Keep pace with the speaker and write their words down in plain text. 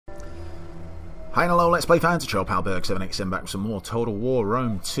Hi and hello, let's play fans. It's your pal Berg787 back with some more Total War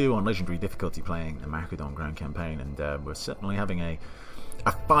Rome 2 on Legendary difficulty, playing the Macedon Grand Campaign, and we're certainly having a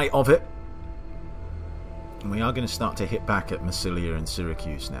fight of it. And we are going to start to hit back at Massilia and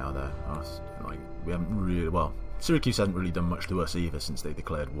Syracuse now, though. Like, we haven't really, well, Syracuse hasn't really done much to us either since they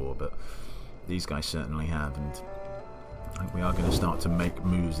declared war, but these guys certainly have, and I think we are going to start to make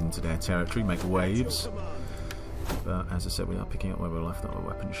moves into their territory, make waves. But as I said, we are picking up where we left off with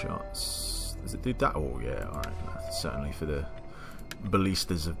weapon shots. Does it do that? Oh yeah, alright. Certainly for the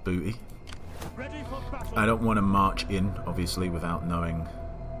ballistas of booty. I don't want to march in, obviously, without knowing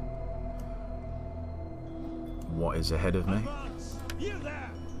what is ahead of me. So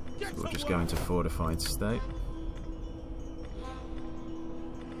we'll just go into fortified state.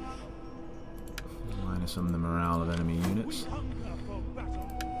 Minus on the morale of enemy units.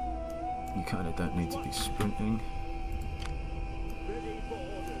 You kind of don't need to be sprinting.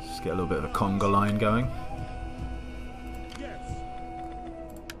 Just get a little bit of a conga line going.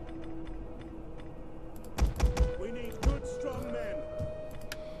 We need good, strong men.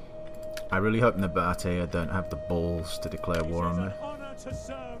 I really hope Nabatea don't have the balls to declare war on me,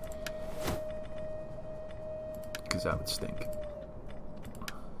 because that would stink.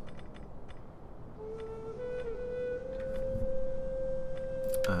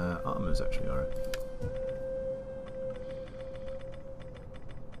 Armor's actually alright.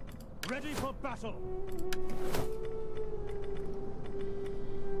 Ready for battle.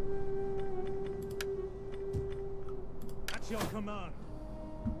 At your command.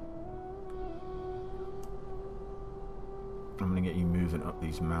 I'm going to get you moving up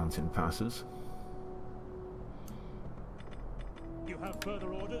these mountain passes. You have further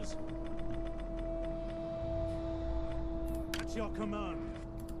orders? At your command.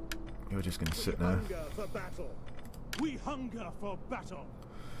 You're just going to sit there. For battle. We hunger for battle.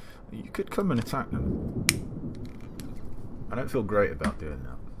 You could come and attack them. I don't feel great about doing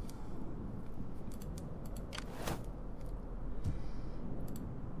that.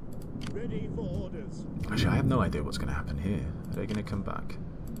 Ready for orders. Actually, I have no idea what's going to happen here. Are they going to come back?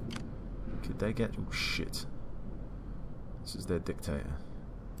 Could they get... Oh, shit. This is their dictator.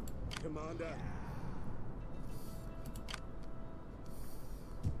 Commander.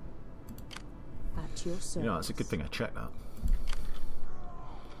 At your service. You know, it's a good thing I checked that.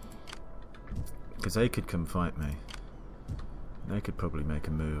 Because they could come fight me. They could probably make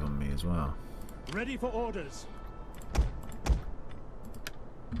a move on me as well. Ready for orders.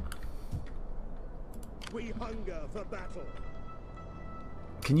 We hunger for battle.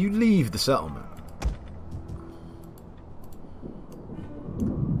 Can you leave the settlement?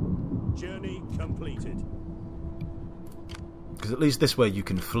 Journey completed. Because at least this way you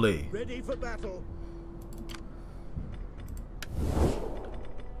can flee. Ready for battle.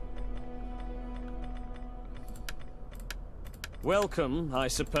 Welcome, I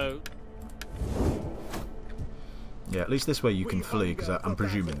suppose. Yeah, at least this way you can flee, because I'm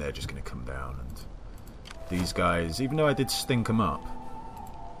presuming they're just going to come down. And these guys, even though I did stink them up,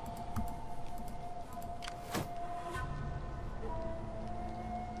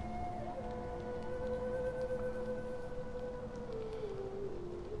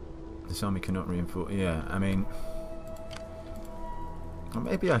 this army cannot reinforce. Yeah, I mean, well,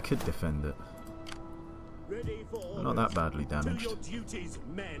 maybe I could defend it. Not that badly damaged. Do your duties,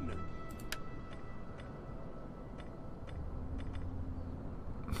 men.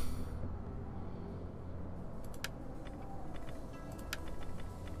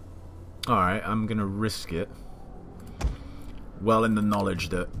 Alright, I'm gonna risk it. Well, in the knowledge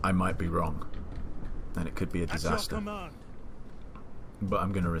that I might be wrong. And it could be a disaster. But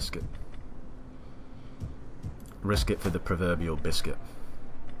I'm gonna risk it. Risk it for the proverbial biscuit.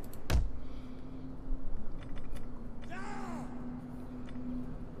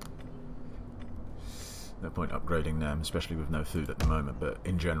 No point upgrading them, especially with no food at the moment. But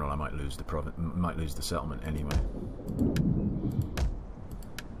in general, I might lose the settlement anyway.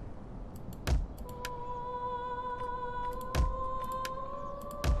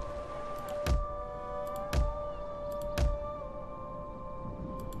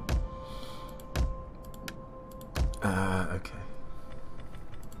 Okay.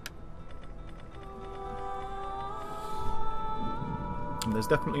 And there's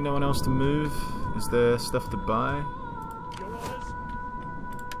definitely no one else to move. Is there stuff to buy? Your orders?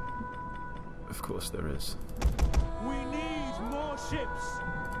 Of course there is. We need more ships.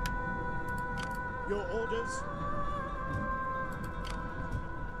 Your orders?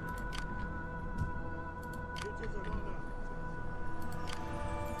 It is an honor.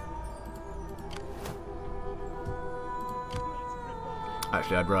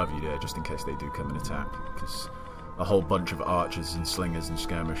 Actually, I'd rather you do it just in case they do come and attack, because a whole bunch of archers and slingers and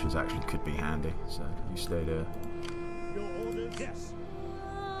skirmishers actually could be handy. So you stay there. Your orders? Yes.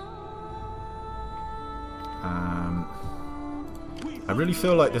 I really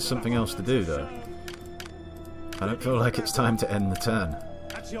feel like there's something else to do, though. I don't feel like it's time to end the turn.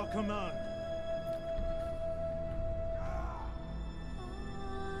 At your command.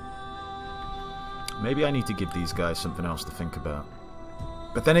 Maybe I need to give these guys something else to think about.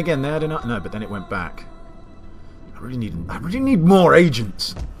 But then again, they had enough. No, but then it went back. I really need more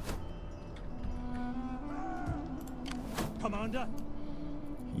agents. Commander.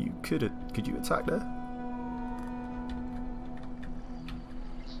 You could you attack there?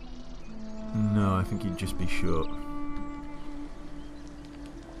 No, I think you'd just be short.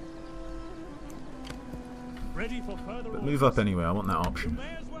 Ready for further But move up anyway. I want that option.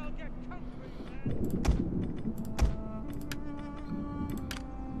 may as well get comfortable.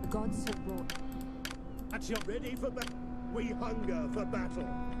 The gods have brought. At your ready for battle. We hunger for battle.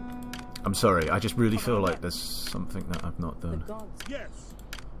 I'm sorry. I just really feel like there's something that I've not The done. gods. Yes.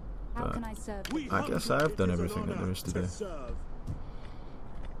 How But can I serve? We I guess I have done everything that there is to do. serve.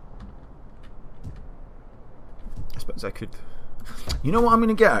 I suppose I could. You know what I'm going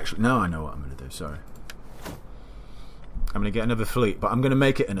to get, actually? No, I know what I'm going to do. Sorry. I'm going to get another fleet, but I'm going to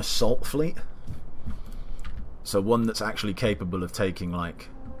make it an assault fleet. So one that's actually capable of taking, like,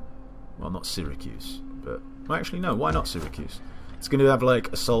 well, not Syracuse, but well, actually no. Why not Syracuse? It's going to have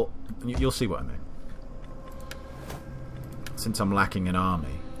like assault. You'll see what I mean. Since I'm lacking an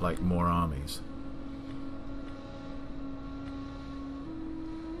army, like more armies.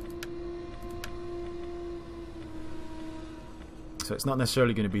 So it's not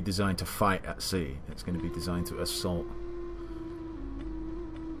necessarily going to be designed to fight at sea. It's going to be designed to assault.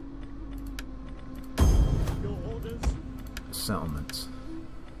 Your orders. Settlements.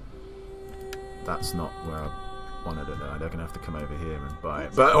 That's not where I wanted it. They're going to have to come over here and buy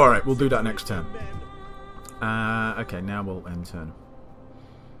it. But alright, we'll do that next turn. Okay, now we'll end turn.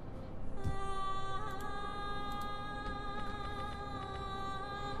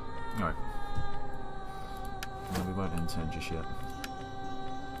 Alright. No, we won't end turn just yet.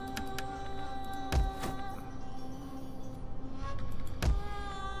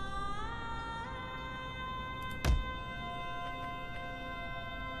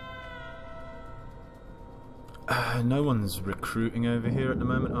 No one's recruiting over here at the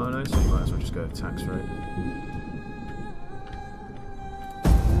moment, are they? So you might as well just go with tax rate.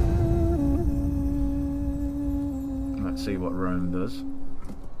 Let's see what Rome does.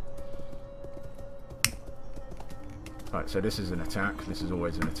 Right, so this is an attack. This is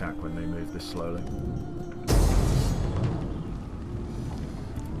always an attack when they move this slowly.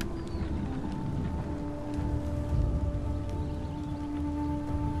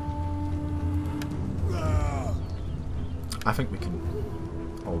 I think we can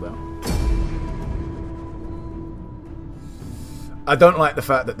hold out. I don't like the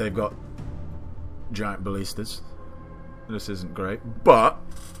fact that they've got giant ballistas. This isn't great, but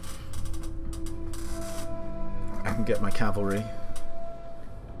I can get my cavalry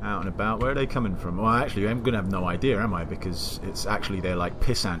out and about. Where are they coming from? Well, actually, I'm going to have no idea, am I? Because it's actually their, like,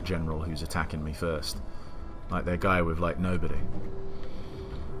 pissant general who's attacking me first. Like, their guy with, like, nobody.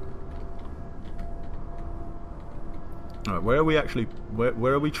 Alright, where are we actually...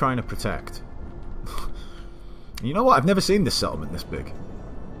 Where are we trying to protect? You know what? I've never seen this settlement this big.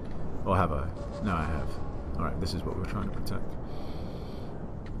 Or have I? No, I have. Alright, this is what we're trying to protect.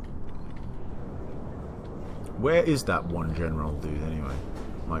 Where is that one general dude anyway?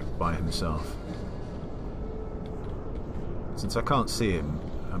 Like, by himself? Since I can't see him,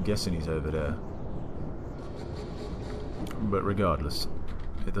 I'm guessing he's over there. But regardless,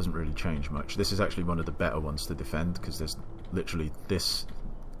 it doesn't really change much. This is actually one of the better ones to defend, because there's literally this,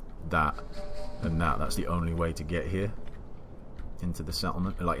 that, and that. That's the only way to get here. Into the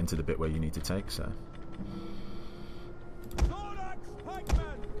settlement, like into the bit where you need to take, so...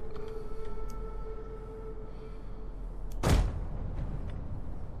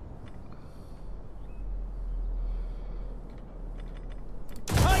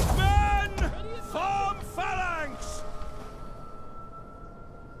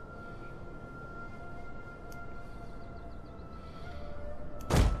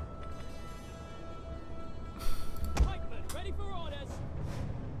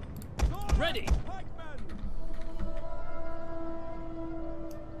 Ready! Pike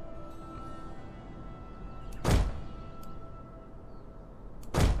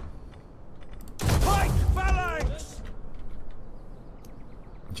phalanx!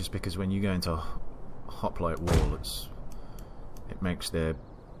 Just because when you go into hoplite wall, it makes their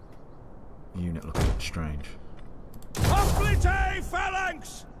unit look a bit strange. Complete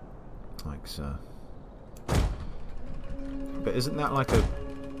phalanx! Like so. But isn't that like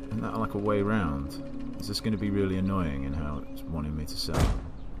a way round? Is this going to be really annoying in how it's wanting me to set up?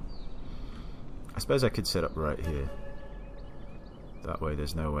 I suppose I could set up right here. That way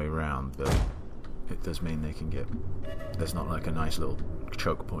there's no way round, but it does mean they can get... There's not like a nice little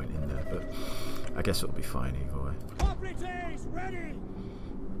choke point in there, but I guess it'll be fine either way. Ready!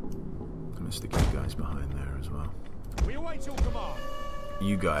 I'm going to stick you guys behind there as well. We await your command.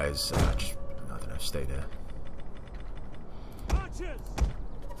 You guys, just, I don't know, stay there. Archers!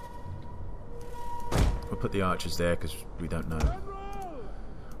 We'll put the archers there because we don't know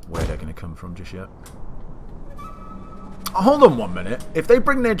where they're going to come from just yet. Oh, hold on 1 minute. If they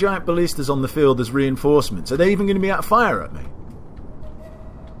bring their giant ballistas on the field as reinforcements, are they even going to be able to fire at me?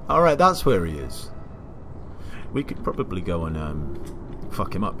 Alright, that's where he is. We could probably go and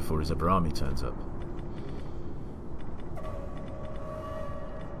fuck him up before his upper army turns up.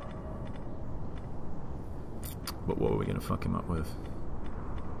 But what are we going to fuck him up with?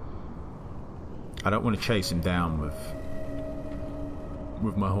 I don't want to chase him down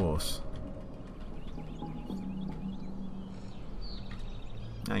with my horse.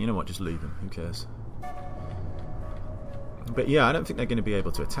 Nah, you know what, just leave him, who cares? But yeah, I don't think they're going to be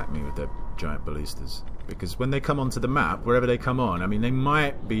able to attack me with their giant ballistas. Because when they come onto the map, wherever they come on, I mean, they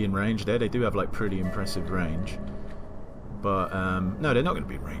might be in range there. They do have, like, pretty impressive range. But, no, they're not going to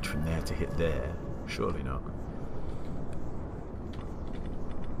be in range from there to hit there. Surely not.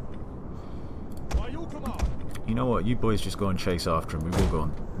 You know what, you boys just go and chase after him. We will go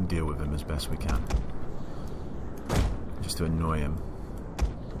and deal with him as best we can. Just to annoy him.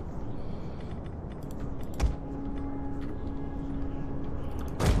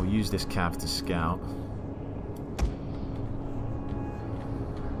 We'll use this cav to scout.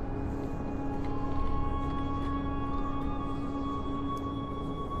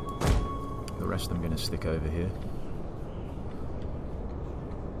 The rest I'm going to stick over here.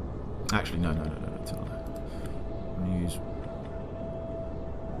 Actually, no. I'm going to use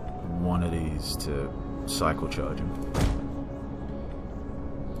one of these to cycle charge him.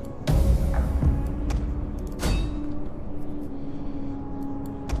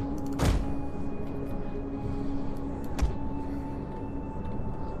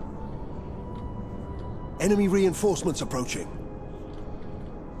 Enemy reinforcements approaching.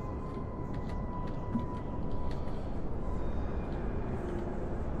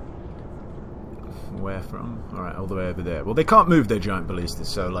 Where from? Alright, all the way over there. Well, they can't move their giant ballistas,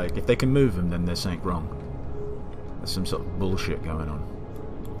 so, like, if they can move them, then there's something wrong. There's some sort of bullshit going on.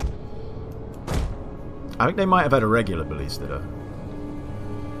 I think they might have had a regular ballista, though.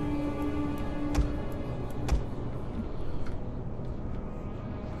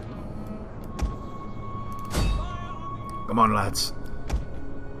 Come on, lads.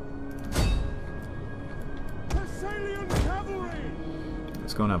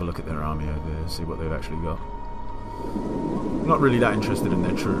 Let's go and have a look at their army over there, see what they've actually got. I'm not really that interested in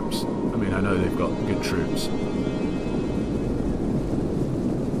their troops. I mean, I know they've got good troops.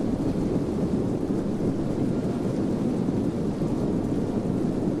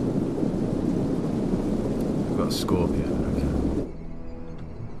 We've got a Scorpion, okay.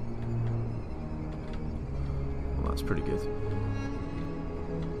 Well, that's pretty good.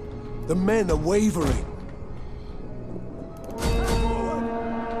 The men are wavering.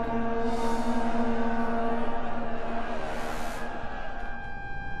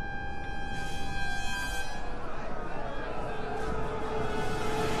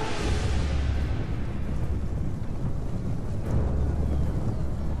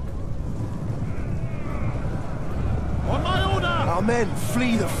 Our men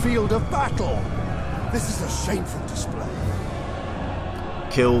flee the field of battle. This is a shameful display.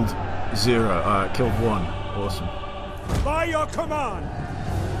 Killed 0. Killed 1. Awesome. By your command.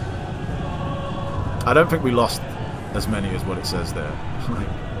 I don't think we lost as many as what it says there.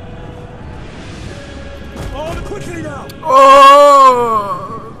 Order quickly now.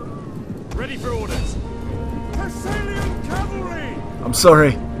 Oh! Ready for orders. Thessalian cavalry. I'm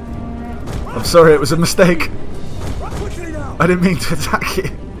sorry. I'm sorry, it was a mistake. Quickly now. I didn't mean to attack you.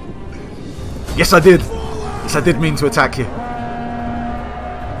 Yes, I did. Yes, I did mean to attack you.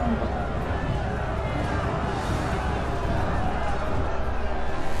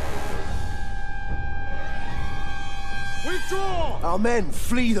 Withdraw. Our men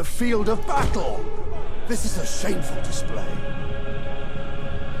flee the field of battle. This is a shameful display.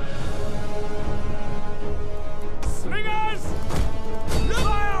 Slingers.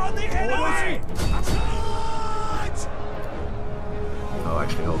 Fire on the enemy.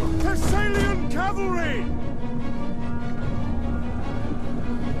 Thessalian cavalry!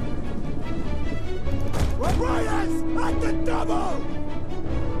 Riders at the double!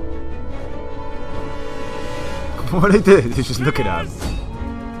 What are they doing? They're just looking at him.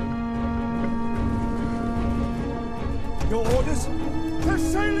 Your orders?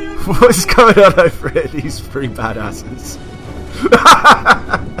 Thessalian! What's going on over here? These three badasses.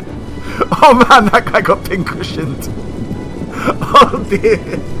 Oh man, that guy got pincushioned. Oh dear.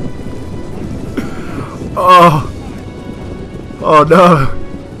 Oh. Oh no.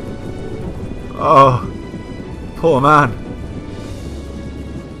 Oh. Poor man.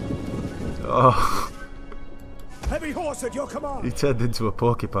 Oh. Heavy horse at your command! He turned into a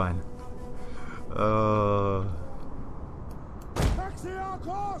porcupine.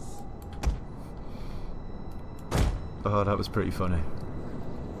 Taxiarchos! Oh, that was pretty funny.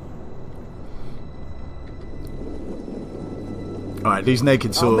 Alright, these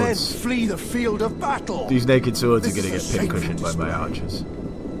naked Our men swords. flee the field of battle. These naked swords are This going to is get a shameful pincushioned by my display. archers.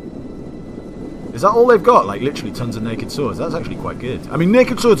 Is that all they've got? Like, literally tons of naked swords? That's actually quite good. I mean,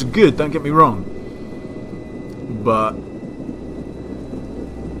 naked swords are good, don't get me wrong. But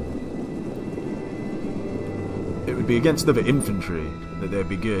it would be against other infantry that they'd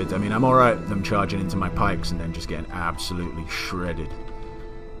be good. I mean, I'm alright them charging into my pikes and then just getting absolutely shredded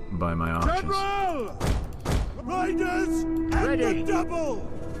by my archers. General! Riders at Ready. the double!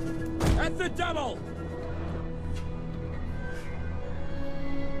 At the double!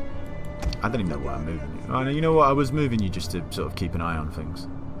 I don't even know why I'm moving you. Oh, no, you know what? I was moving you just to sort of keep an eye on things.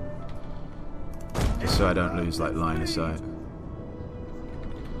 Just so I don't lose, like, line of sight.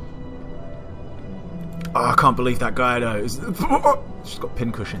 Oh, I can't believe that guy, though. Just got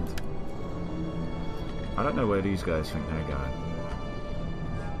pincushioned. I don't know where these guys think they're going.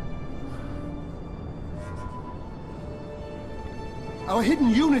 Our hidden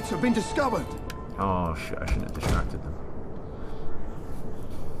units have been discovered. Oh, shit. I shouldn't have distracted them.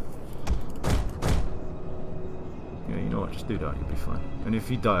 Yeah, you know what? Just do that. You'll be fine. And if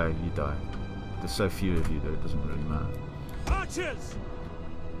you die, you die. There's so few of you that it doesn't really matter. Archers!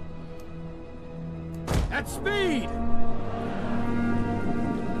 At speed!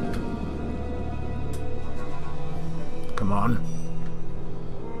 Come on.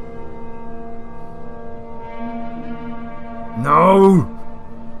 No!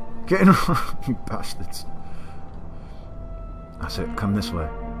 Get in, you bastards. That's it. Come this way.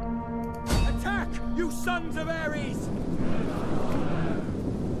 Attack, you sons of Ares!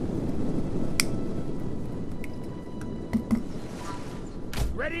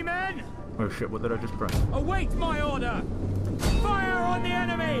 Ready, men? Oh shit, what did I just press? Await my order! Fire on the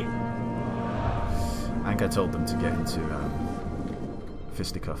enemy! I think I told them to get into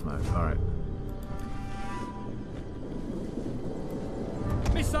fisticuff mode. Alright.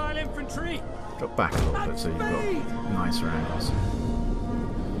 Missile infantry! Drop back a little bit so you've got nicer angles.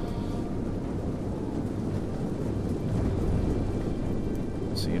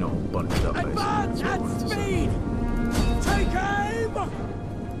 So you're not all bunched up, basically. Advance That's what I at wanted to say. speed! Take aim!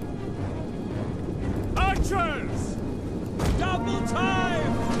 Archers! Double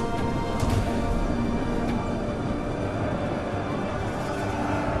time!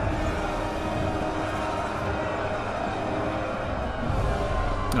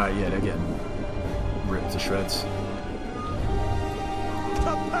 Alright, yeah, they're getting ripped to shreds.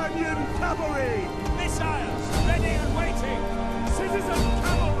 Companion cavalry! Missiles ready and waiting! Citizen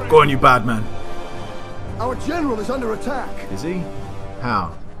cavalry! Go on, you bad man. Our general is under attack. Is he?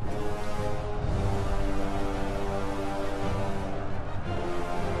 How?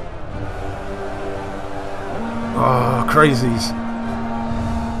 Oh, crazies.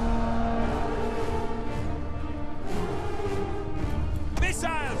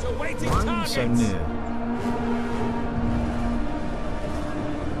 Missiles awaiting Why are you targets! so near?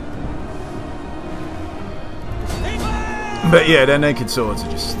 But yeah, their naked swords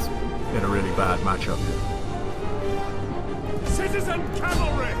are just in a really bad matchup here. Citizen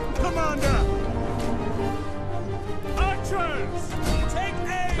cavalry! Commander! Archers! Take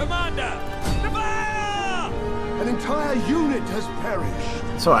aim! Commander! Fire! An entire unit has perished.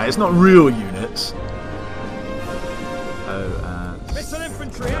 It's alright, it's not real units. Oh, Missile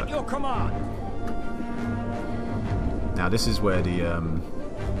infantry at your command! now this is where the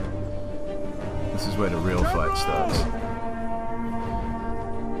real fight starts.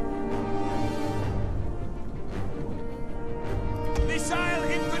 Missile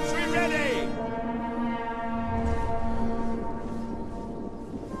infantry ready!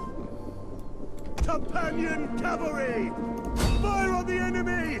 Companion cavalry! Fire on the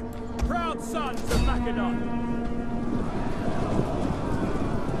enemy! Proud sons of Macedon!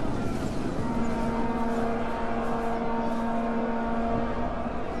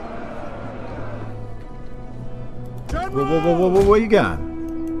 Whoa, where you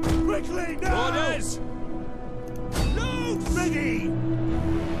going? Quickly now! Orders! Load ready!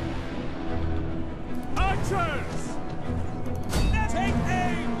 Archers! Take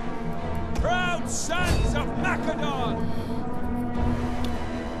aim! Proud sons of Macedon!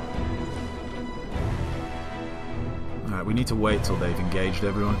 Alright, we need to wait till they've engaged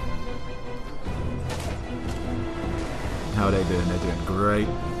everyone. How are they doing? They're doing great.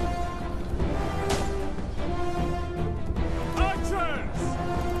 Archers!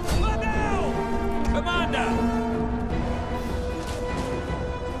 For now! Commander!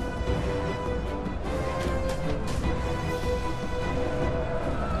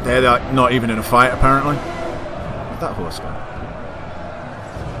 They're like, not even in a fight, apparently. Where'd that horse go?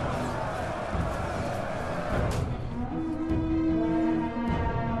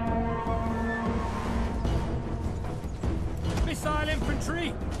 Missile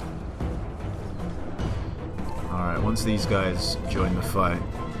infantry! Alright, once these guys join the fight,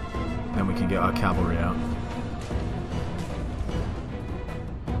 then we can get our cavalry out.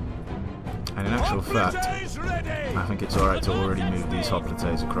 And in actual fact, I think it's alright to already move these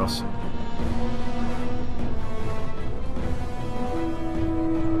hoplites across.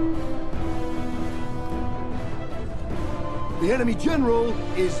 The enemy general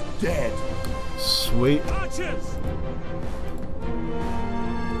is dead. Sweet. Archers!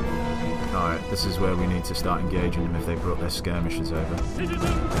 Alright, this is where we need to start engaging them if they brought their skirmishers over.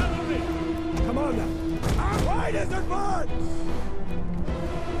 Citizen cavalry! Commander, our riders advance!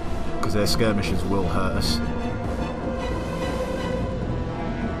 Because their skirmishers will hurt us.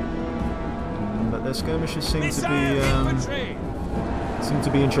 But their skirmishers seem to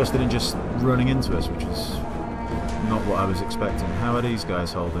be interested in just running into us, which is not what I was expecting. How are these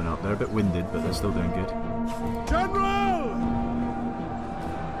guys holding up? They're a bit winded, but they're still doing good. General!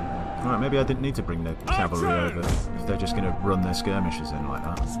 Alright, maybe I didn't need to bring the cavalry over if they're just going to run their skirmishers in like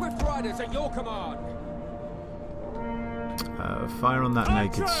that. Swift riders at your command! Fire on that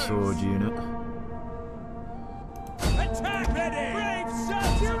naked sword unit. Attack ready! Brave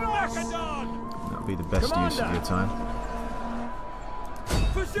sons of Macedon! That'll be the best use of your time.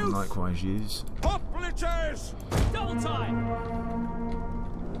 For Zeus! Likewise use. Hoplites! Double time!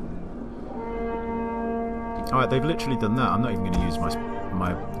 Alright, they've literally done that. I'm not even going to use my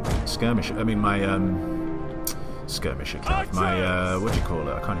skirmisher. I mean my skirmisher cav. My what do you call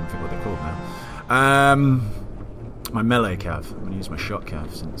it? I can't even think what they're called now. My melee cav. I'm going to use my shot cav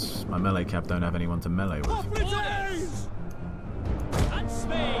since my melee cav don't have anyone to melee with. Hoplites! And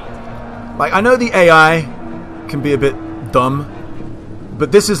speed! Like, I know the AI can be a bit dumb,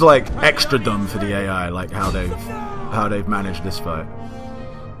 but this is like extra dumb for the AI, like how they've managed this fight.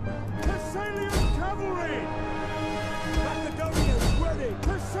 Thessalian cavalry! Macedonians ready!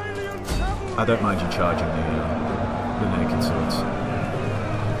 Thessalian cavalry! I don't mind you charging the naked swords.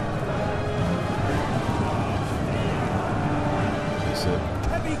 That's it.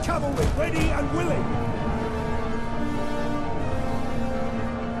 Heavy cavalry ready and willing!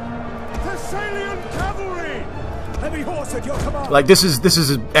 Thessalian cavalry! Heavy horse at your command! Like this is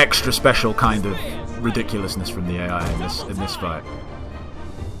an extra special kind of ridiculousness from the AI in this fight.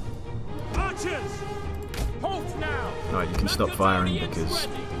 Archers! Halt now! Alright, you can stop firing because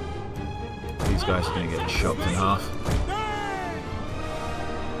these guys are going to get chopped in half.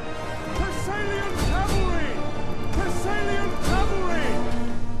 Thessalian cavalry! Thessalian cavalry!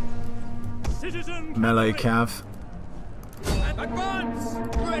 Citizen Melee cav. Advance!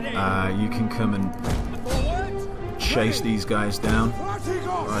 Ready! You can come and Forward! chase these guys down.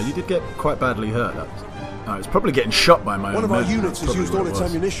 You did get quite badly hurt. It's probably getting shot by my own One of our men. units has That's used probably all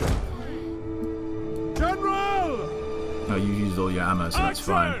what its it was. ammunition. General! No, you used all your ammo, so that's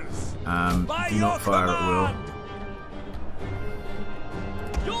fine. By Do your not fire at will. command!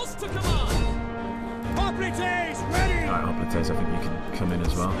 Yours to command! Hoplites ready! Alright, hoplites, I think you can come in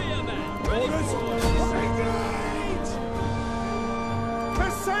as well. Spearmen ready for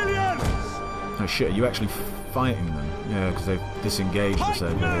Thessalians! Oh shit, are you actually fighting them? Yeah, because they've disengaged us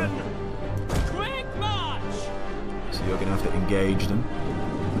over here. quick march! So you're going to have to engage them.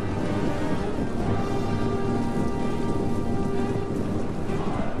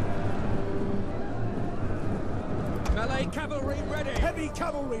 Melee cavalry ready! Heavy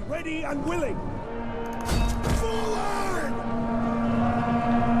cavalry ready and willing! Forward!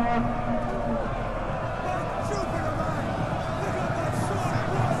 By Jupiter, man! Pick up that sword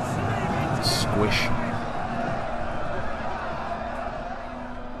and Squish.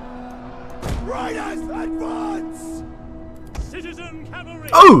 Riders, advance! Citizen cavalry!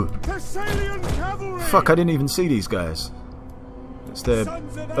 Oh! Thessalian cavalry! Fuck, I didn't even see these guys. It's their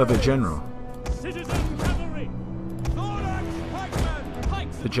Sons of other Ares! general. Citizen cavalry!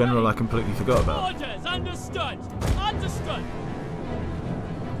 the general I completely forgot about. Orders, understood. Understood.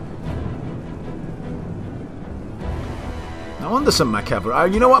 No wonder some of my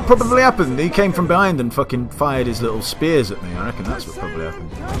cavalry. You know what probably happened? He came from behind and fucking fired his little spears at me. I reckon that's what probably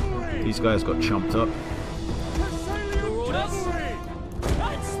happened. These guys got chomped up. Orders.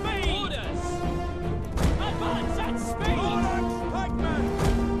 At speed. Orders. Advance at speed.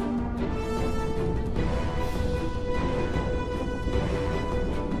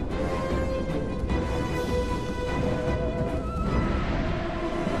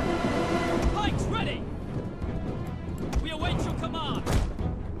 Pikes ready. We await your command.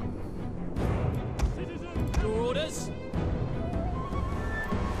 Your orders.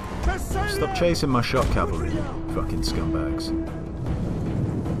 Stop chasing my shot cavalry, you fucking scumbags.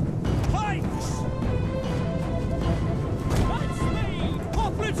 Pikes. At speed.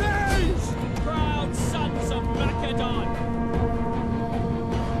 Hoplites. Proud sons of Macedon.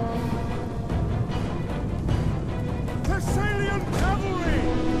 Thessalian cavalry!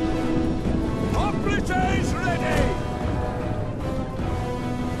 Hoplites ready!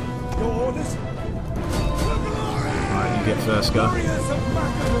 Your orders? Right, you get first, guy. Warriors of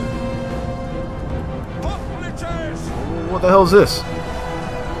Macedon! Hoplites! What the hell's this?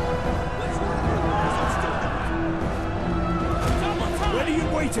 Ready and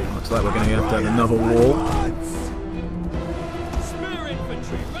waiting! Looks like we're going to have another wall. Spear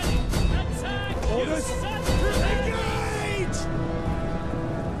infantry ready. Attack. Orders. You sons. Engage!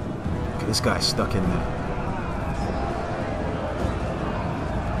 Look at this guy stuck in there.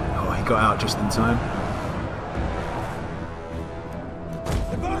 Oh, he got out just in time.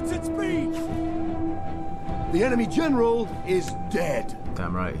 Advance at speed! The enemy general is dead.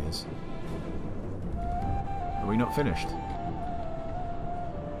 Damn right he is. Are we not finished?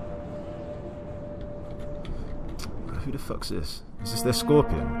 Who the fuck's this? Is this their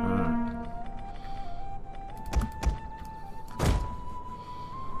scorpion? Alright.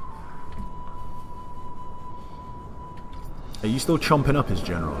 Are you still chomping up his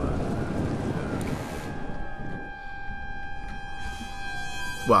general?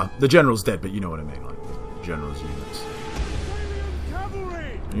 Well, the general's dead, but you know what I mean, like general's units.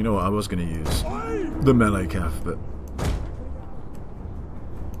 Cavalry! You know what? I was going to use the melee cav, but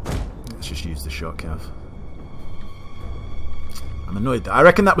let's just use the shot cav. I'm annoyed. I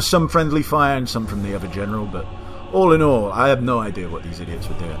reckon that was some friendly fire and some from the other general, but all in all, I have no idea what these idiots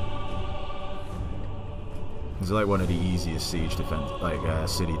were doing. It's like one of the easiest siege defense, like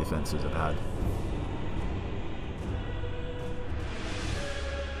city defenses I've had.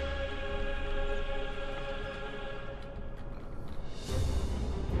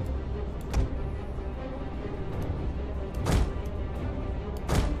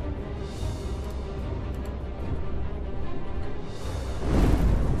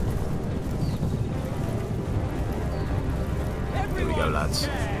 Here we go, lads.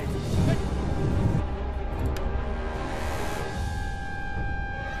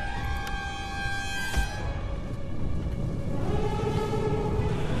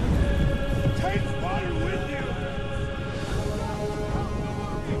 Take fire with you!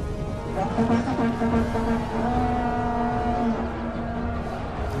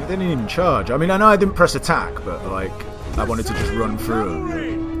 They didn't even charge. I mean, I know I didn't press attack, but like, I wanted to just run through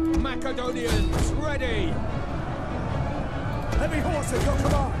them. Macedonians ready. Heavy horse at your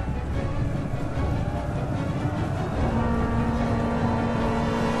command!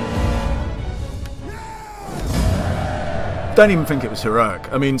 Don't even think it was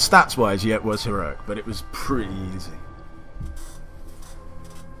heroic. I mean, stats-wise, yeah, it was heroic, but it was pretty easy.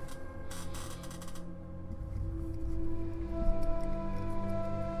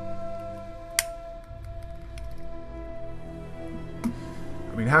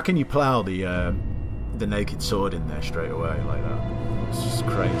 I mean, how can you plow the naked sword in there straight away like that? It's just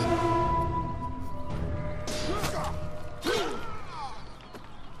crazy.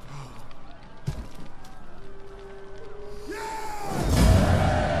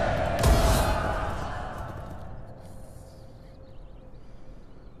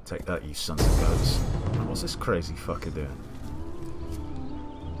 Take that, you sons of goats. What's this crazy fucker doing?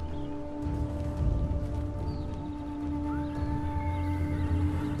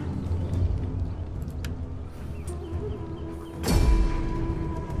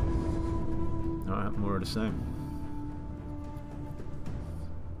 Alright, more of the same.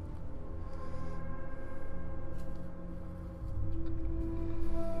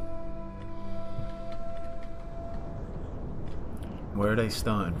 Where are they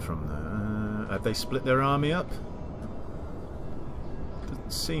starting from there? Have they split their army up?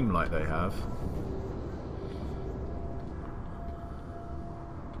 Doesn't seem like they have.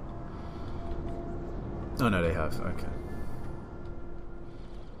 Oh no, they have. Okay.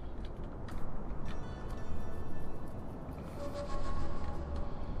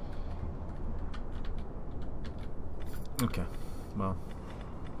 Okay. Well.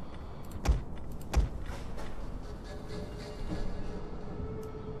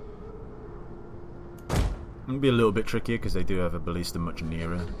 It'll be a little bit trickier because they do have a ballista much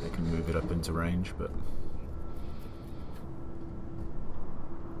nearer. They can move it up into range, but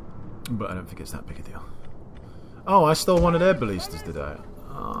I don't think it's that big a deal. Oh, I stole one of their ballistas, did I?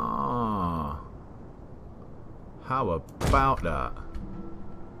 Ah. How about that?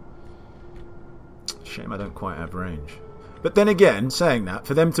 Shame I don't quite have range. But then again, saying that,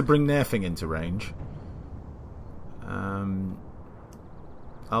 for them to bring their thing into range,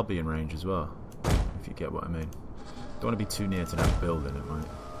 I'll be in range as well. If you get what I mean. Don't want to be too near to that building, it might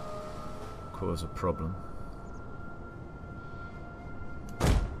cause a problem.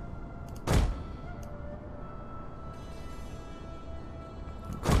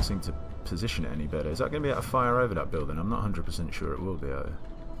 I can't seem to position it any better. Is that going to be able to fire over that building? I'm not 100% sure it will be able to.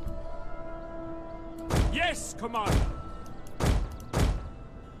 Yes, Commander!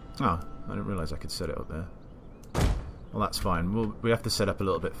 Oh, I didn't realise I could set it up there. Well, that's fine. We have to set up a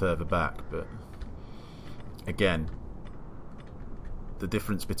little bit further back, but again, the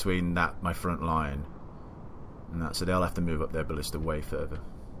difference between that, my front line, and that, so they'll have to move up their ballista way further.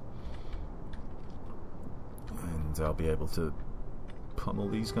 And I'll be able to pummel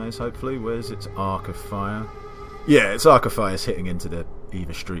these guys, hopefully. Where's its arc of fire? Yeah, its arc of fire is hitting into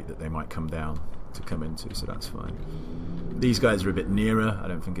either street that they might come down to come into, so that's fine. These guys are a bit nearer. I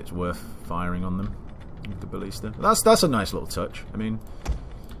don't think it's worth firing on them with the ballista. That's a nice little touch. I mean,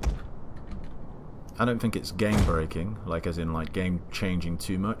 I don't think it's game breaking, like as in like game changing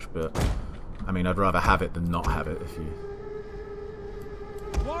too much, but I mean, I'd rather have it than not have it, if you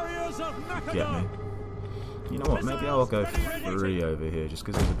Warriors of Macedon! get me. You know what, maybe I'll go 3 over here just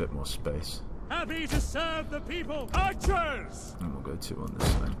because there's a bit more space. Happy to serve the people! Archers! And we'll go 2 on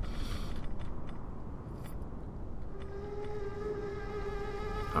this side.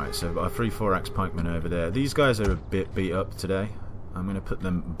 Alright, so I've got a 3-4 pikemen over there. These guys are a bit beat up today. I'm going to put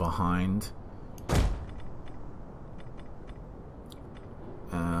them behind.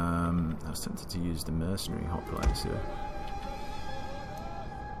 I was tempted to use the mercenary hoplites here.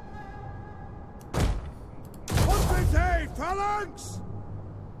 Phalanx!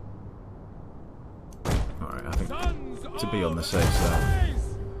 Alright, I think to be on the safe side,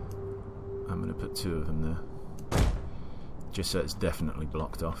 I'm going to put 2 of them there. Just so it's definitely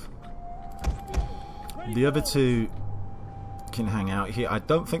blocked off. The other 2 can hang out here. I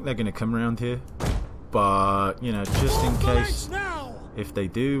don't think they're going to come around here, but you know, just in case, if they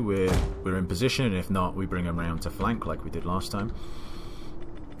do, we're in position, and if not, we bring them around to flank like we did last time.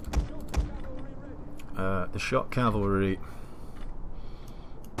 The shot cavalry,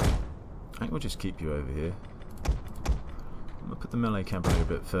 I think we'll just keep you over here. I'm going to put the melee cavalry a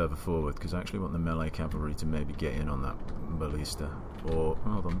bit further forward because I actually want the melee cavalry to maybe get in on that ballista. Or,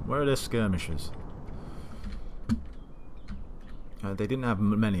 hold on, where are their skirmishers? They didn't have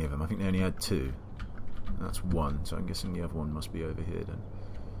many of them. I think they only had 2. That's 1, so I'm guessing the other one must be over here then.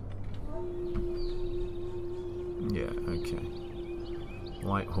 Yeah, okay.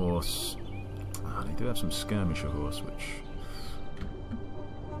 Light horse. Ah, they do have some skirmisher horse, which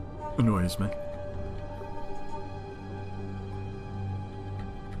annoys me.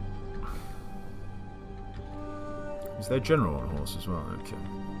 Is there general on horse as well? Okay.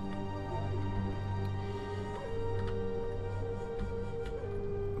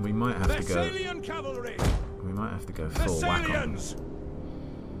 We might have to go. Cavalry. We might have to go full whack on them.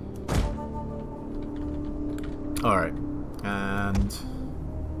 Alright. And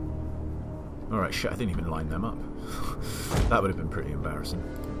alright, shit, I didn't even line them up. That would have been pretty embarrassing.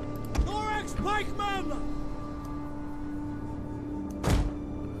 Thorax pikemen!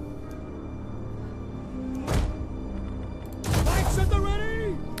 Pikes at the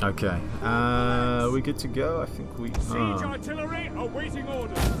ready! Okay. Are we good to go? I think we Siege are. artillery awaiting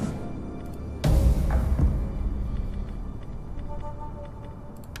orders.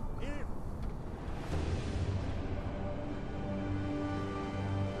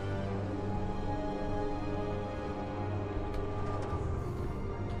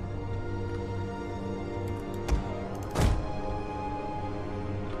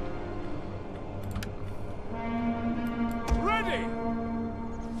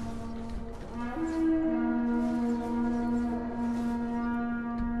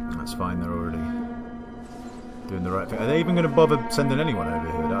 That's fine, they're already doing the right thing. Are they even going to bother sending anyone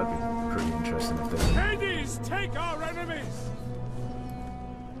over here? That would be pretty interesting if they did. Hades, take our enemies!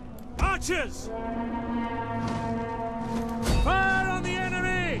 Archers! Fire on the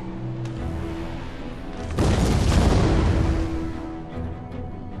enemy!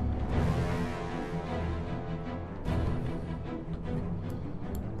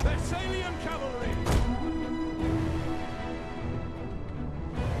 Thessalian cavalry!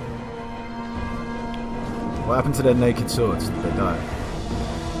 What happened to their naked swords? Did they die?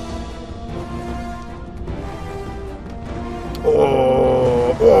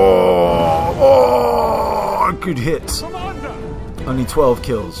 Oh, good hits. Commander! Only 12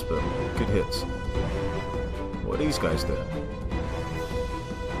 kills, but good hits. What are these guys doing?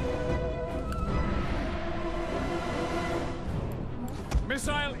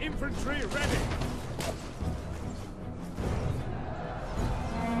 Missile infantry ready!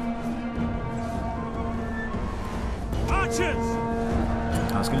 Archers!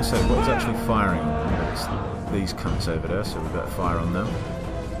 I was going to say, what is actually firing on them? But it's these cunts over there, so we better fire on them.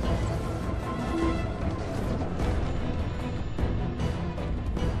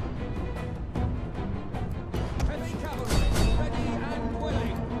 Heavy cavalry, ready and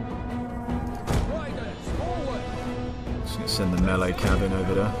willing. Riders, forward. Just going to send the melee cabin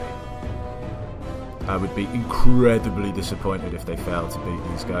over there. I would be incredibly disappointed if they failed to beat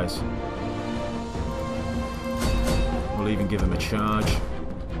these guys. We'll even give them a charge.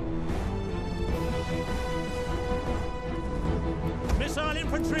 Missile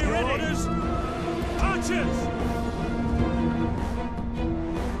infantry ready! Orders! Archers!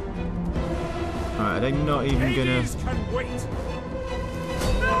 Alright, are they not even gonna... Hades can wait!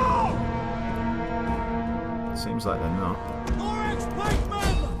 No! Seems like they're not. Thorax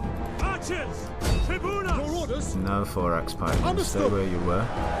pikemen! Archers! Tribuna! Your orders! No 4x pipe. Stay Understood. where you were.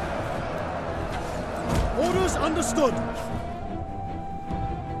 Orders understood.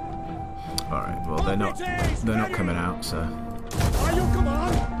 Alright, well they're not coming out, so... Are you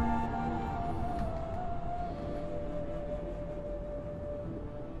command?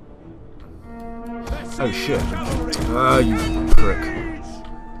 Oh shit. Oh, you prick.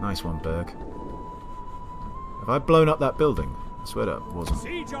 Nice one, Berg. Have I blown up that building? I swear that wasn't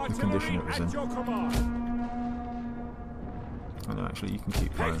Siege the artillery condition it was at in. your command! Oh no, actually you can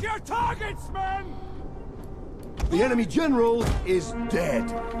keep firing. Pick your targets, men! The enemy general is dead.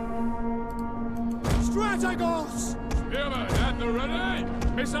 Strategos! Spearmen at the ready!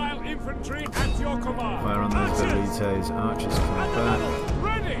 Missile infantry at your command! Fire on those velites. Archers come At the back. battle!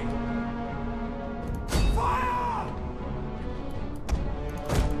 Ready! Fire!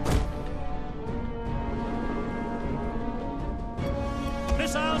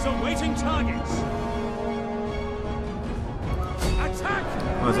 Missiles awaiting targets! Attack!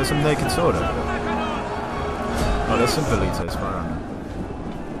 Oh, is there some naked sword over there? Macedon! Oh, there's some velites. Fire on them.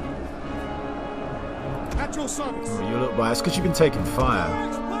 At your service. Oh, you look biased because you've been taking fire.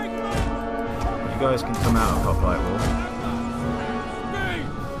 Thorax pikemen! You guys can come out of Hoplite Wall.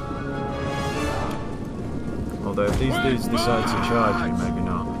 Although if these dudes decide to charge you, maybe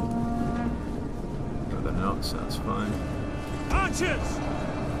not. But they're not, so that's fine. Archers!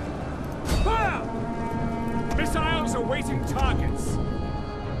 Fire! Missiles awaiting targets.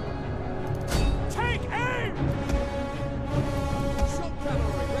 Take aim! Shot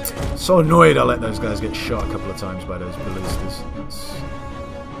cavalry ready. So annoyed I let those guys get shot a couple of times by those ballistas. That's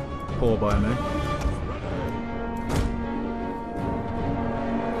poor by me.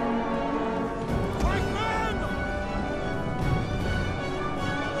 Pikemen!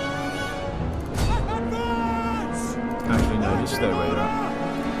 Advance! Actually, no, just stay where you're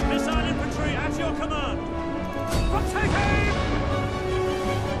at. Missile infantry at your command. Take aim!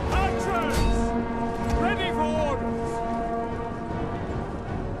 Archers! Ready for orders.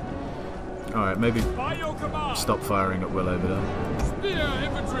 Alright, maybe By your command. stop firing at will over there. Spear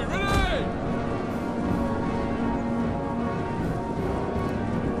infantry ready!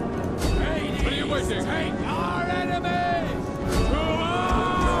 What are you waiting? Take our enemies! To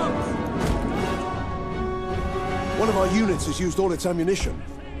arms! One of our units has used all its ammunition.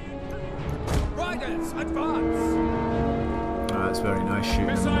 Riders, advance. Alright, it's very nice shooting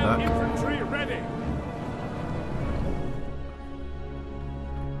them in the Missile back. infantry ready!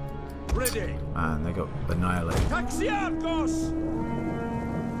 Ready! And they got annihilated. Taxiarchos!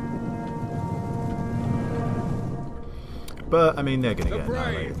 But, I mean, they're gonna The get brave,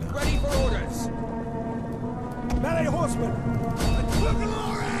 annihilated now. ready for orders. Melee horsemen. For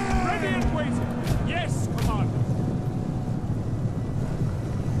glory! Ready and waiting! Yes, Commander!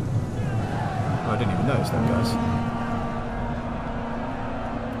 Oh, I didn't even notice that, guys.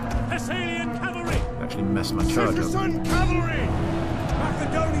 Thessalian cavalry! Actually messed my charge up. Citizen cavalry!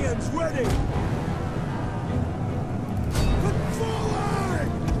 Macedonians ready. Forward.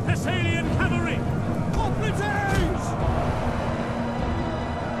 Thessalian cavalry! Combatants!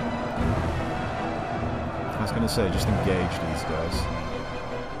 I was going to say, just engage these guys.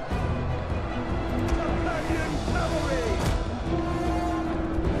 Companion cavalry!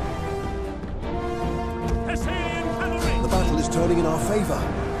 Thessalian cavalry! The battle is turning in our favor.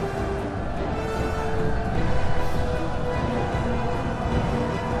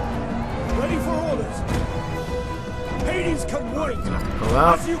 Ready for orders. Hades can wait. Gonna have to pull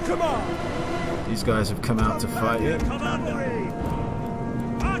out. As you command. These guys have come out to fight you. Cavalry!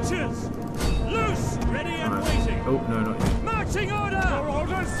 Archers! Loose! Ready and waiting! Oh, no, not you. Marching order! Your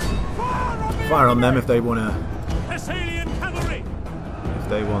orders. Fire on the Fire on them if they want to. Thessalian cavalry! If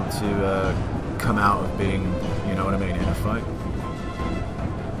they want to come out of being, you know what I mean, in a fight.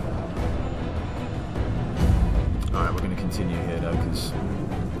 Alright, we're going to continue here though, because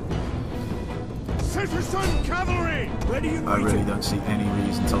Citizen cavalry. Ready and I really don't see any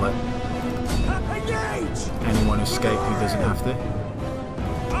reason to let engage. anyone escape who doesn't have to.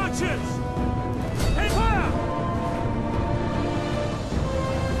 Archers! Take fire!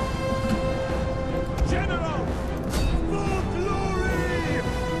 General. For glory.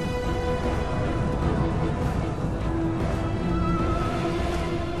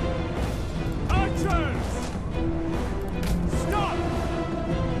 Archers! Stop!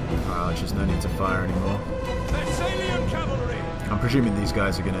 Alright, there's no need to fire anymore. Thessalian cavalry! I'm presuming these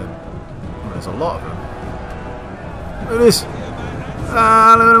guys are going to... Well, there's a lot of them. Look at this!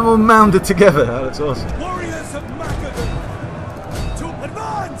 Ah, look at them all mounded together. Oh, that's awesome. Warriors of Macedon. To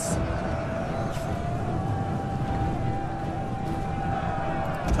advance.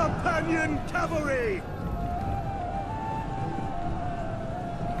 Companion cavalry.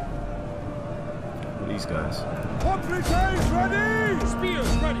 Look at these guys. Portrays ready.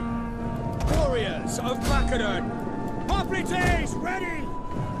 Spears ready! Warriors of Macedon! Portrays ready.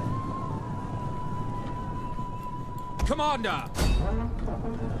 Commander!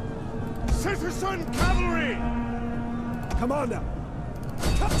 Citizen cavalry. Commander.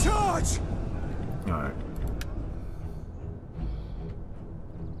 Come charge. Alright.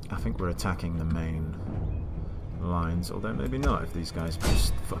 I think we're attacking the main lines, although maybe not if these guys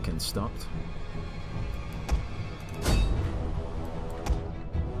just fucking stopped.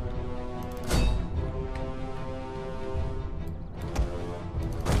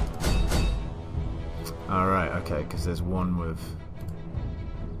 Alright, okay, because there's one with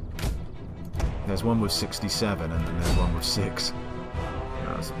 67 and then there's one with 6.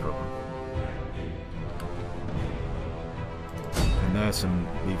 No, that's the problem. And there's some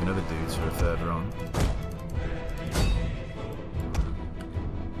even other dudes who are further on.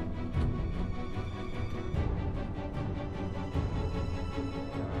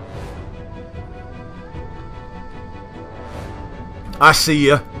 I see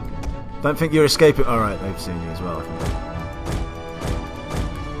you. Don't think you're escaping. Alright, they've seen you as well, I think.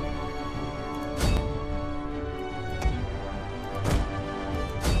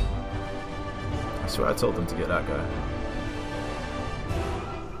 I swear I told them to get that guy.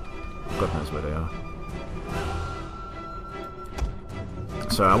 God knows where they are.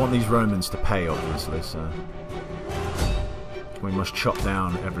 So I want these Romans to pay, obviously, so we must chop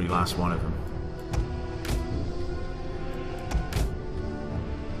down every last one of them.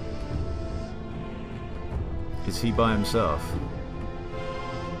 Is he by himself?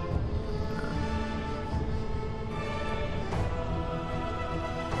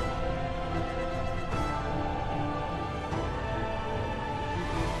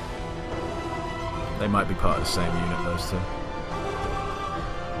 They might be part of the same unit, those two.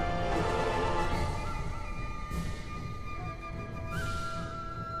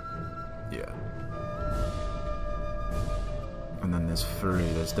 Yeah. And then there's 3.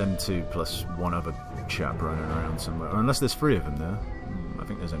 There's them 2 plus one other chap running around somewhere. Or unless there's 3 of them there. I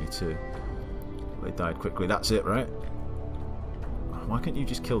think there's only 2. They died quickly. That's it, right? Why couldn't you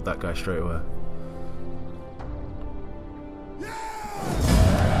just kill that guy straight away?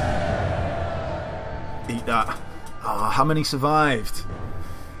 Eat that. Oh, how many survived?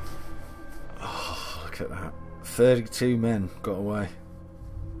 Oh, look at that. 32 men got away.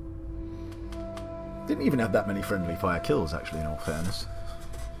 Didn't even have that many friendly fire kills, actually, in all fairness.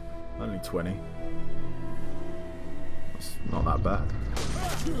 Only 20. That's not that bad.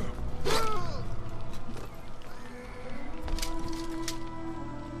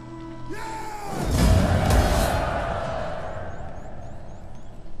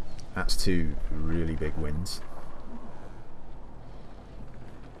 That's 2 really big wins.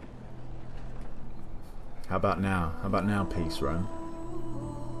 How about now? How about now, peace, Rome?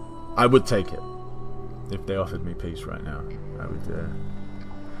 I would take it. If they offered me peace right now,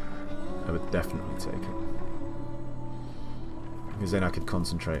 I would definitely take it. Because then I could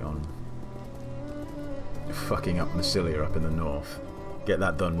concentrate on fucking up Massilia up in the north, get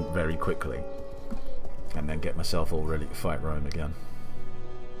that done very quickly, and then get myself all ready to fight Rome again.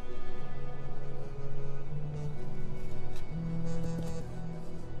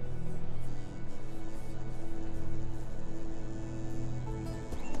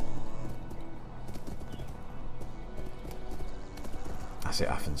 That's it,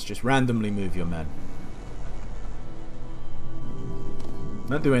 Athens. Just randomly move your men.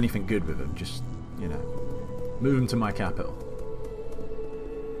 Don't do anything good with them, just, you know, move them to my capital.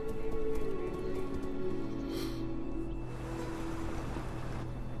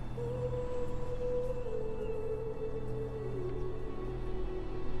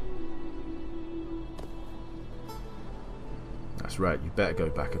 That's right, you better go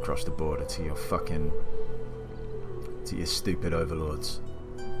back across the border to your fucking... to your stupid overlords.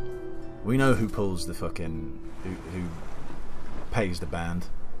 We know who pulls the fucking... who pays the band.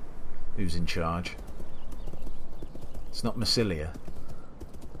 Who's in charge. It's not Massilia.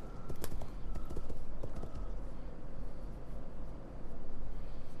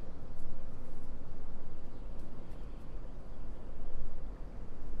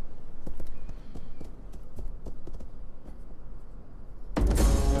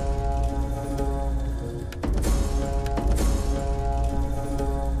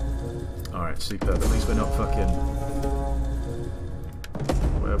 Alright, superb. At least we're not fucking...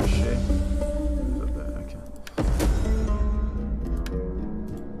 Where was she? Up there, okay.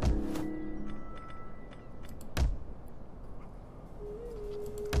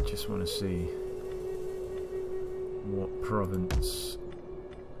 Just want to see what province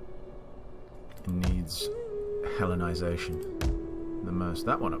needs Hellenization the most.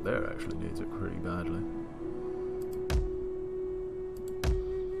 That one up there actually needs it pretty badly.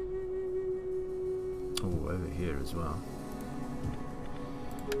 Oh, over here as well.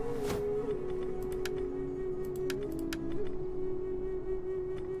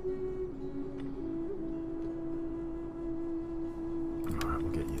 Alright,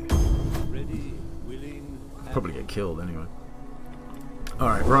 we'll get you. Ready, willing, Probably get killed anyway.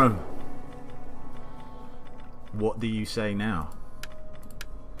 Alright, Rome. What do you say now?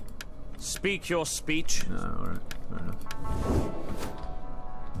 Speak your speech. No, alright, fair enough.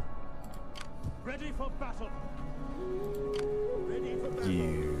 Ready for battle. Ready for battle.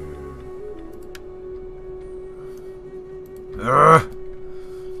 You. Ugh.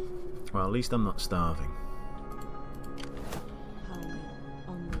 Well, at least I'm not starving. Howling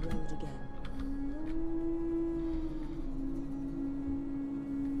on the road again.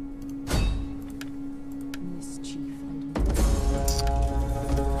 Mischief and murder.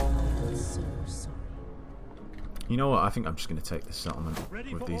 I am so sorry. You know what? I think I'm just going to take this settlement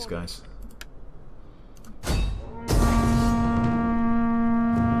with these guys.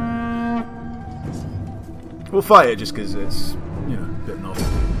 We'll fight it just because it's, you know, a bit novel.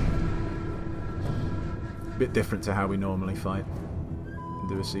 A bit different to how we normally fight and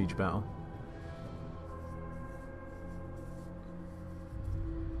do a siege battle.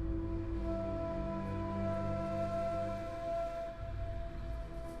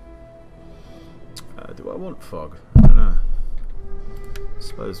 Do I want fog? I don't know. I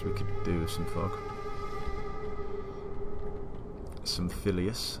suppose we could do with some fog. Some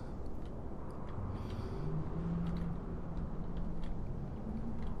Phileas.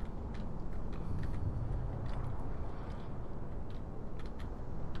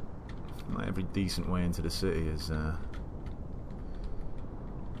 Like every decent way into the city is there's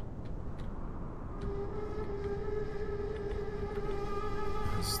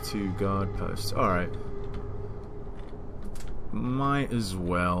 2 guard posts. Alright. Might as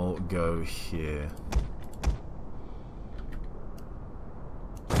well go here.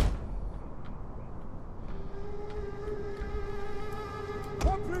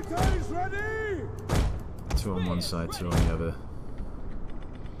 Combatants ready! 2 on one side, 2 on the other.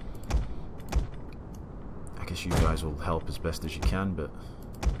 I guess you guys will help as best as you can, but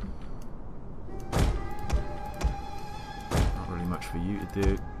not really much for you to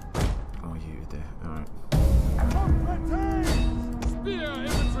do. Or you to do. Alright. Combatants! Spear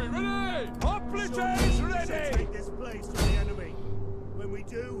infantry ready! Combatants ready! Take this place to the enemy. When we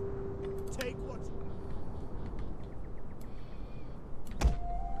do, take what...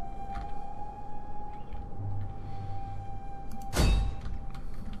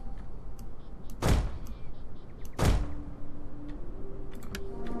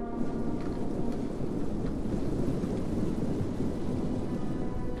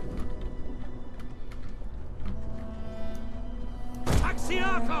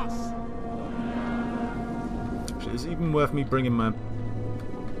 Axiarchos! Is it even worth me bringing my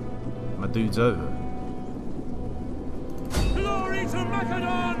dudes over? Glory to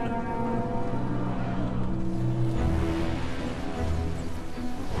Macedon!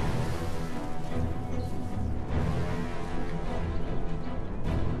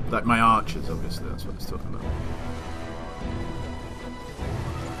 Like my archers, obviously, that's what it's talking about.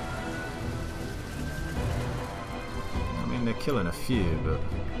 I mean, they're killing a few, but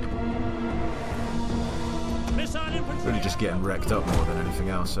really just getting wrecked up more than anything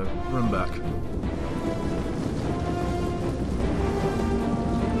else, so run back.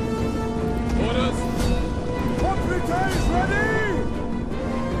 Orders! Portrays ready!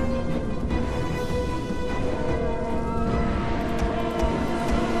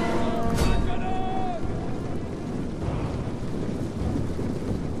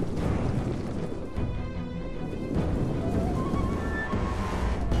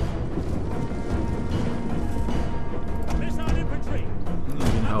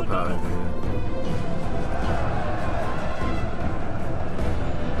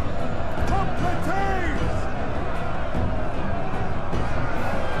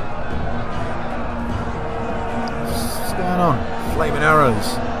 Flaming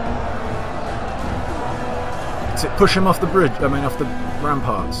arrows. Push him off the bridge, I mean off the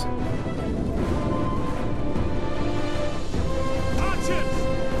ramparts. Archers!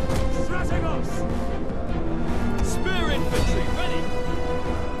 Strategos! Spear infantry ready!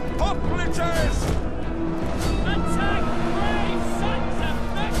 Hoplites! Attack, brave sons of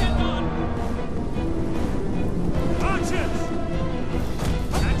Macedon! Archers!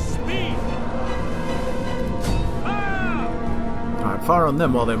 At speed! Alright, fire on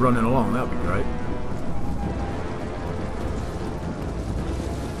them while they're running along, that would be great.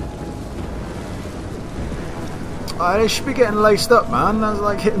 They should be getting laced up, man. That's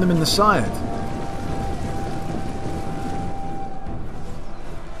like hitting them in the side.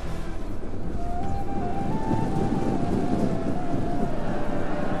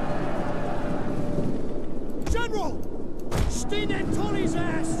 General! Steam and Tony's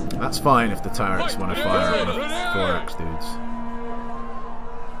ass! That's fine if the tyrants want to fire at the 4X dudes.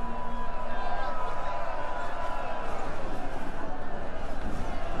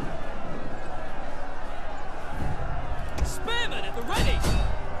 Spearmen at the ready!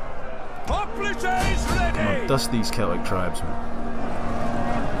 Hoplites ready! Come on, dust these Celtic tribes, man.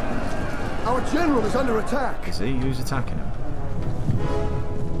 Our general is under attack. Is he? Who's attacking him?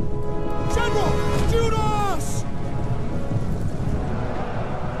 General! Judas!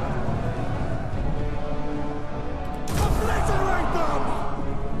 Obliterate them!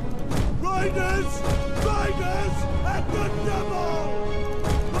 Riders! Riders! At the double!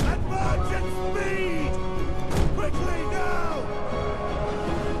 Advance at speed! Quickly now!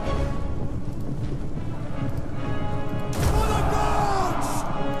 For the gods!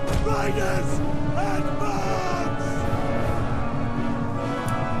 Riders! Advance!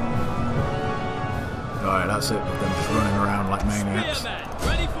 Alright, that's it. With them just running around like maniacs. Spearmen,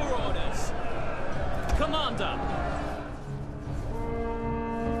 ready for orders! Commander!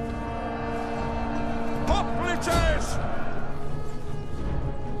 Hoplites!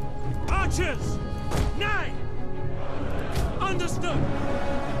 Archers! Nay! Understood!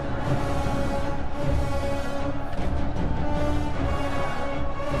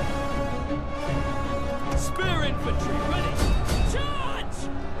 Spear infantry ready! Charge!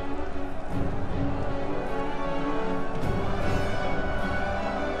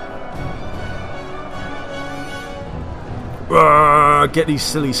 Get these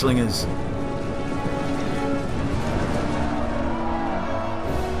silly slingers.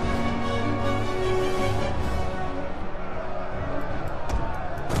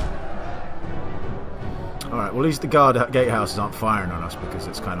 Alright, well at least the guard gatehouses aren't firing on us because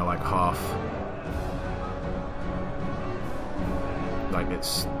it's kind of like half... like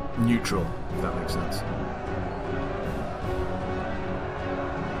it's neutral, if that makes sense.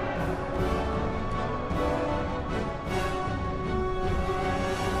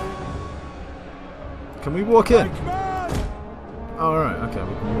 Can we walk in? Oh, alright, okay,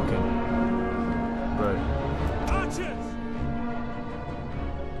 we can walk in. Right. Archers!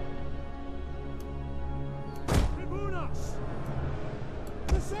 Tribunas!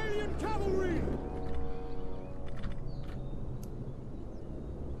 Thessalian cavalry!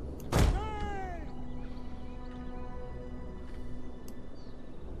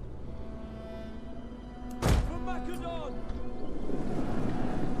 For Macedon!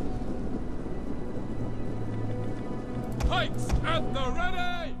 Pikes at the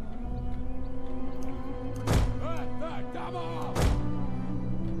ready! At the double!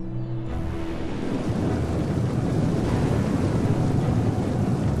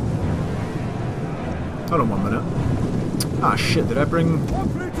 Hold on 1 minute. Ah shit, did I bring...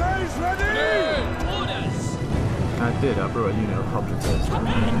 Hoplites ready! Orders! I did, I brought a unit of hoplites.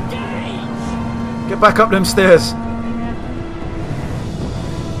 Engage! Get back up them stairs!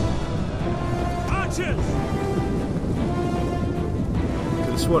 Archers!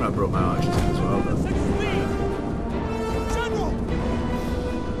 Could have sworn I brought my archers in as well, but... General!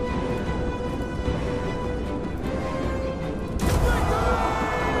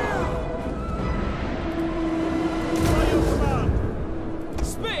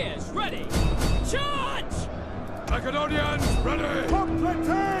 Spears ready! Charge! Macedonians ready! Hoplites!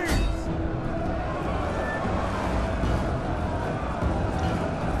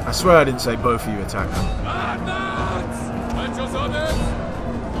 I swear I didn't say both of you attack them. Advance! At your orders!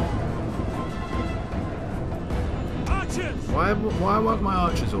 Archers! Why won't my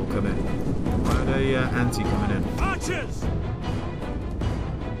archers all come in? Why are they anti-coming in? Archers!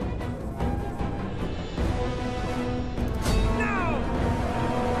 Now!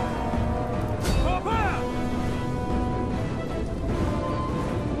 Prepare!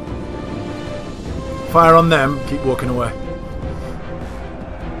 Fire on them, keep walking away.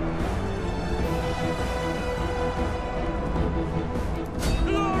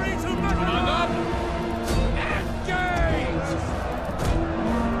 Glory to Man Macedon! up! Engage!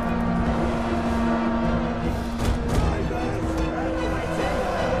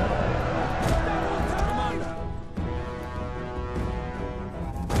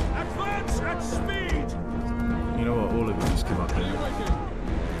 Advance at speed! You know what, all of you just come up here.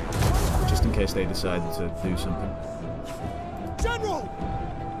 Just in case they decide to do something. General!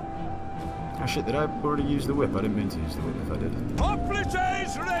 Oh shit, did I already use the whip? I didn't mean to use the whip if I did.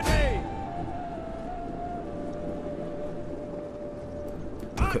 Hoplites ready!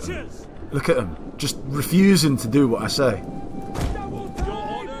 Look at them. Archers! Look at them. Just refusing to do what I say. Your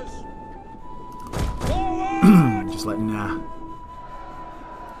orders! Forward! Just like, nah.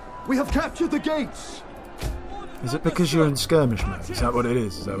 We have captured the gates! Is it because you're in skirmish mode? Is that what it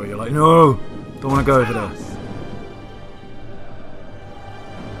is? Is that where you're like, no, don't want to go over there?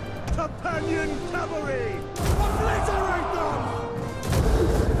 Companion cavalry! Obliterate them!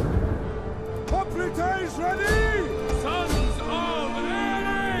 Hoplites ready! Sons of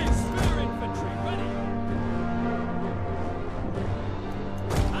Ares! Spear infantry ready!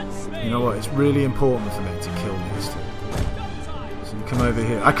 And spear! You know what? It's really important for me to kill these two. Gun time! So you come over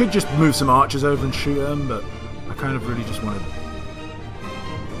here. I could just move some archers over and shoot them, but I kind of really just want to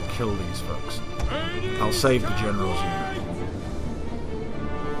kill these folks. I'll save the generals unit.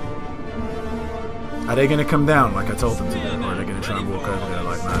 Are they going to come down like I told them to do, or are they going to try and walk over there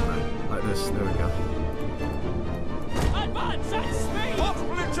like madmen? Like this. There we go. Advance at speed!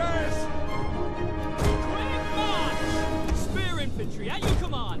 Hoplites! Quick march! Spear infantry at your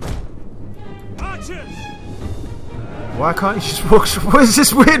command! Archers! Why can't you just walk? What is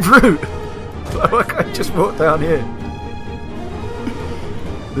this weird route? Why can't you just walk down here?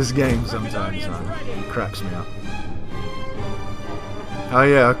 This game sometimes cracks me up. Oh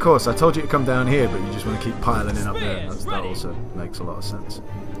yeah, of course. I told you to come down here, but you just want to keep piling in up there. That also makes a lot of sense.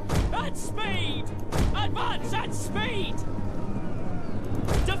 At speed! Advance at speed!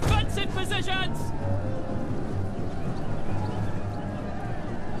 Defensive positions!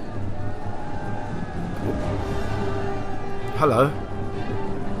 Hello.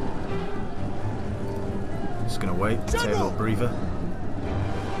 Just gonna wait, take a little breather,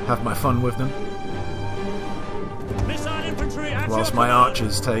 have my fun with them, Missile infantry at whilst your my command.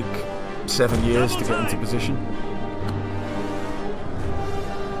 archers take 7 years to get into position.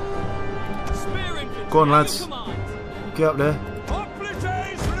 Spear infantry Go on, at lads. your command! Get up there. Hoplites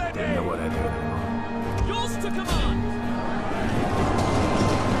Don't know ready! what they're doing anymore. Yours to command!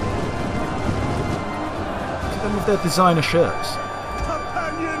 Look at them with their designer shirts.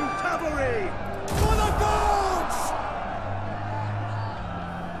 Companion cavalry! For the gods!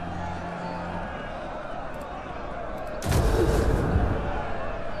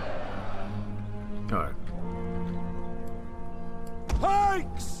 Alright.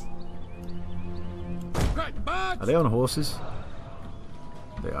 Pikes! Great march! Are they on horses?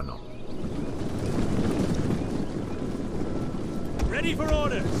 They are not. Ready for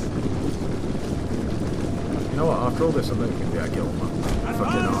orders! You know what, after all this I don't think I get all my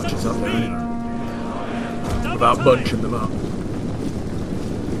fucking archers up there anyway. Double Without time. bunching them up.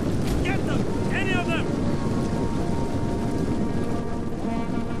 Get them! Any of them!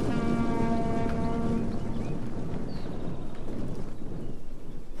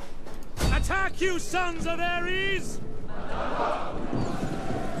 Attack, you sons of Ares!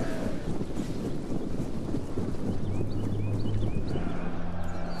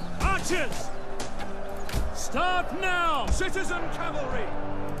 Archers! Start now! Citizen cavalry!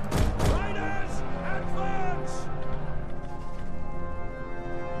 Riders, advance!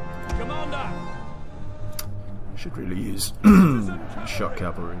 Commander! Should really use shock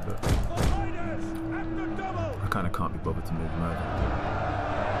cavalry, but Riders, at the double! I kind of can't be bothered to move them over.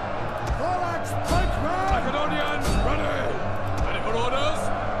 Phalanx pikemen! Macedonians, ready! Ready for orders?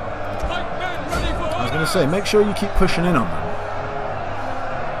 Pikemen, ready for orders! I was going to say, make sure you keep pushing in on them.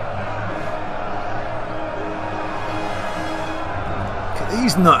 Look at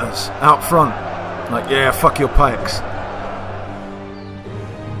these nutters out front. Like, yeah, fuck your pikes.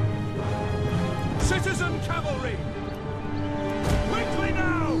 Citizen cavalry! Quickly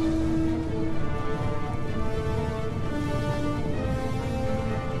now!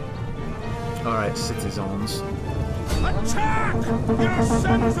 Alright, citizens. Attack! You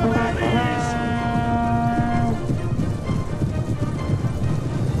sons of enemies!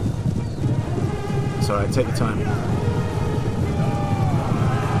 It's alright, take your time. Yeah.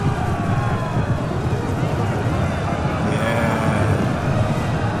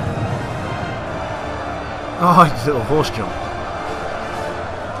 Oh, his little horse jump.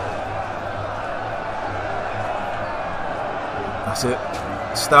 That's it.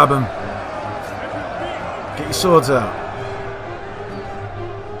 Stab him. Get your swords out.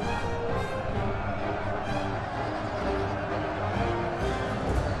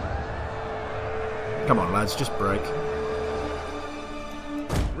 Come on, lads, just break.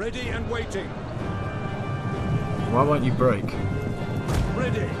 Ready and waiting. Why won't you break?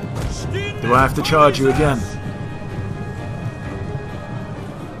 Ready. Do I have to charge you again?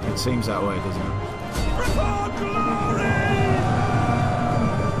 It seems that way, doesn't it? For glory!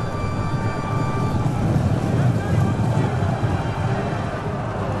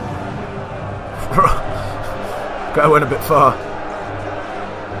 Guy went a bit far.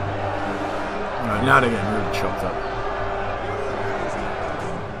 Right, now they're getting really chopped up.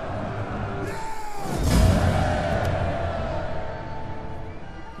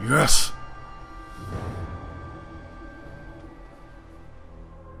 Yes!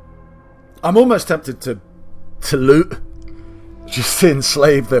 I'm almost tempted to loot, just to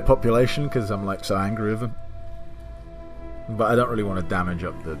enslave their population, because I'm like so angry with them. But I don't really want to damage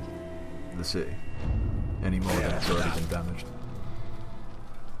up the city any more than it's already been damaged.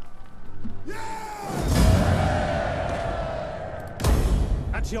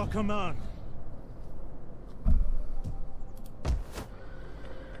 At your command.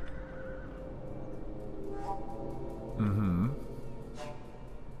 Mm-hmm.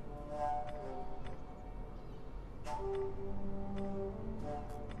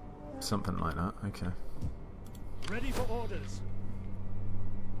 Something like that, okay. Ready for orders.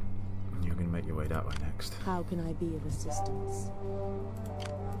 You're going to make your way that way next. How can I be of assistance?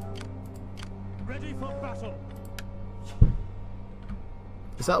 Ready for battle.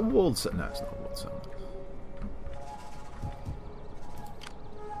 Is that a walled set? No, it's not a walled set.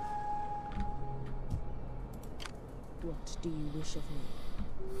 What do you wish of me?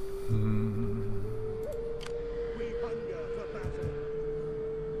 We hunger for battle.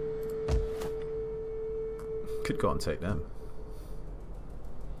 Could go and take them.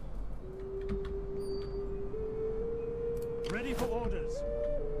 Ready for orders.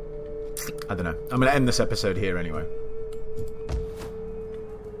 I don't know. I'm going to end this episode here anyway.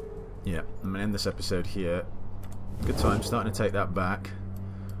 Yeah, I'm going to end this episode here. Good time, starting to take that back.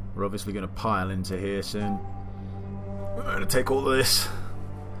 We're obviously going to pile into here soon. We're going to take all of this.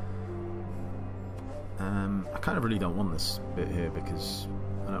 I kind of really don't want this bit here because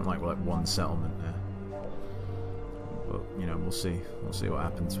I don't like one settlement there. But, you know, we'll see. We'll see what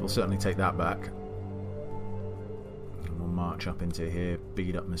happens. We'll certainly take that back. And we'll march up into here,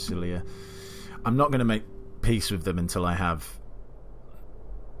 beat up Massilia. I'm not going to make peace with them until I have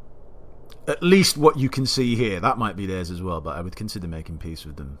at least what you can see here. That might be theirs as well, but I would consider making peace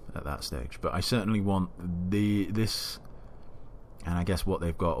with them at that stage. But I certainly want this, and I guess what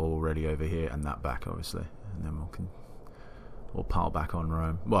they've got already over here, and that back, obviously. And then we'll pile back on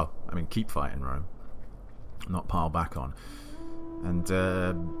Rome. Well, I mean, keep fighting Rome, not pile back on. And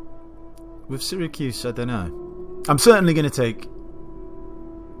with Syracuse, I don't know. I'm certainly going to take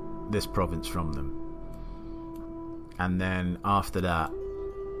this province from them. And then after that,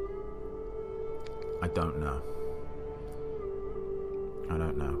 I don't know. I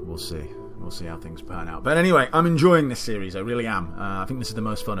don't know. We'll see. We'll see how things pan out. But anyway, I'm enjoying this series. I really am. I think this is the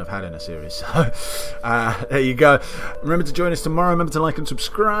most fun I've had in a series. So, there you go. Remember to join us tomorrow. Remember to like and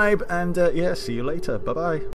subscribe. And, yeah, see you later. Bye-bye.